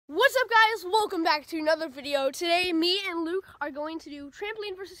What's up, guys? Welcome back to another video. Today, me and Luke are going to do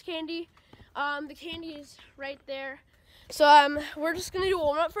Trampoline versus Candy. The candy is right there. So we're just gonna do a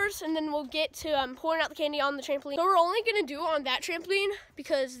warm up first, and then we'll get to pouring out the candy on the trampoline. So we're only gonna do on that trampoline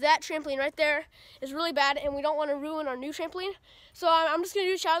because that trampoline right there is really bad, and we don't want to ruin our new trampoline. So I'm just gonna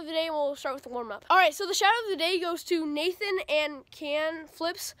do a shout of the day, and we'll start with the warm up. All right. So the shout of the day goes to Nathan and Can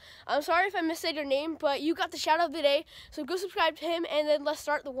Flips. I'm sorry if I missaid your name, but you got the shout of the day. So go subscribe to him, and then let's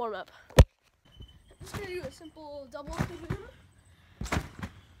start the warm up. I'm just gonna do a simple double kaboom.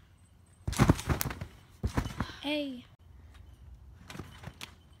 Hey.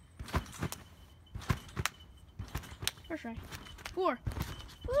 First try. 4.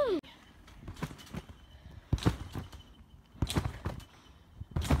 Woo.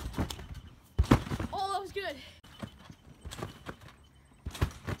 Oh, that was good.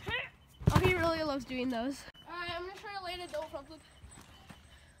 Oh, he really loves doing those. All right, I'm gonna try to land a double front flip.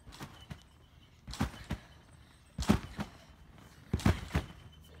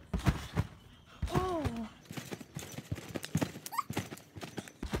 Oh.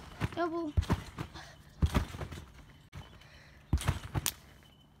 Double.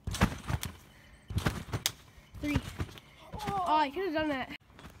 Three. Oh, I could have done that.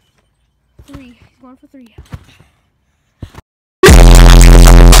 3. He's going for 3.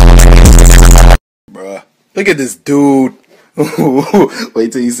 Bruh, look at this dude.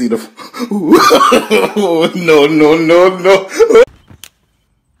 Wait till you see the. No.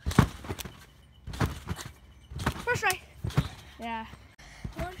 First try. Yeah.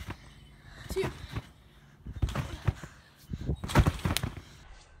 1, 2.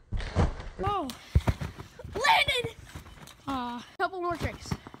 Oh. Landed. Couple more tricks.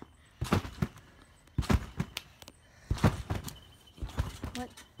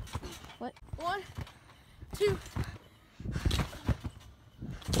 What? 1, 2.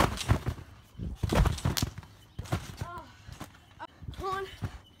 Oh. 1,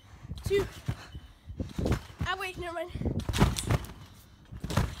 2. Ah, wait, never mind.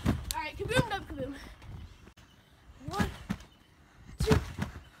 All right, kaboom, dub kaboom. 1, 2.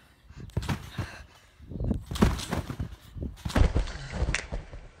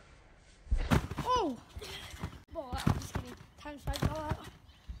 Oh. Ball out. Just kidding. Times 5 ball out.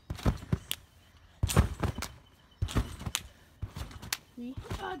 3.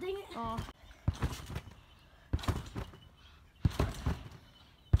 Oh, dang it. Oh.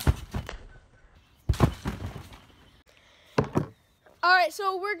 All right,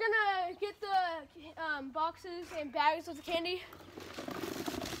 so we're gonna get the boxes and bags with the candy.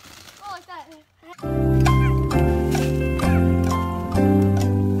 Oh, like that.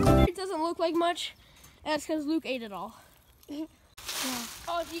 It doesn't look like much. That's because Luke ate it all. Yeah.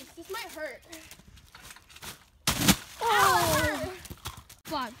 Oh, geez, this might hurt. Oh. Ow,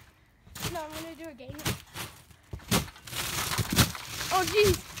 Vlog. no, I'm gonna do it again. Oh,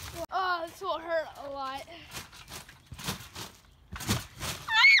 geez. Oh, this will hurt a lot.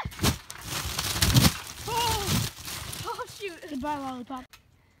 Oh, shoot. Goodbye, lollipop.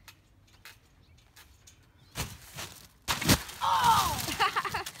 Oh!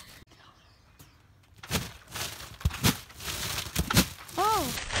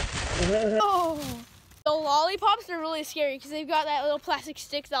 Oh. Oh! The lollipops are really scary because they've got that little plastic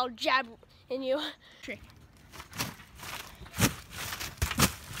stick that'll jab in you. Trick.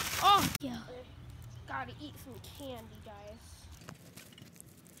 Oh. Yeah. Gotta eat some candy, guys.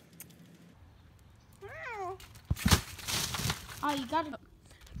 Oh, you got it.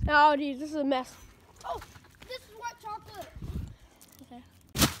 Oh, geez, this is a mess. Oh, this is white chocolate. Okay.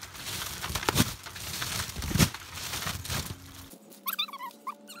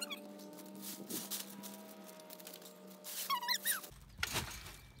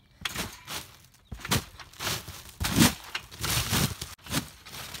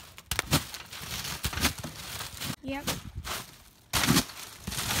 Yep.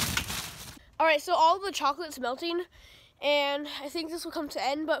 All right, so all the chocolate's melting, and I think this will come to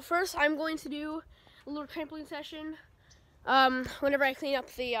end. But first, I'm going to do a little trampoline session whenever I clean up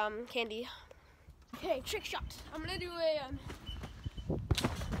the candy. Okay, trick shot. I'm gonna do a.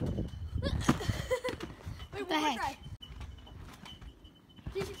 Wait, What the one more heck? try.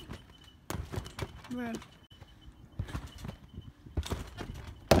 Bro.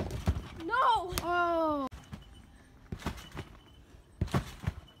 No! Oh.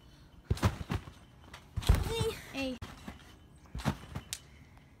 Hey.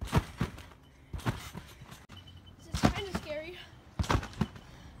 This is kind of scary.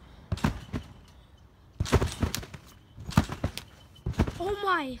 Oh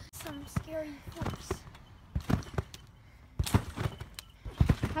my. Some scary force.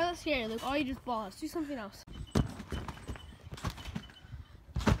 How's that scary, Luke? All you just fall. Let's do something else.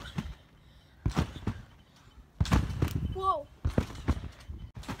 Whoa.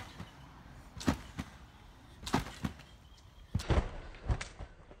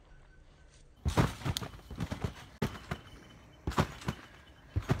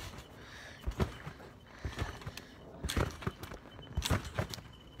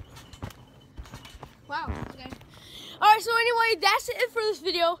 Wow, okay. Alright, so anyway, that's it for this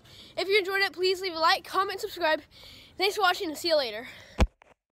video. If you enjoyed it, please leave a like, comment, subscribe. Thanks for watching, and see you later.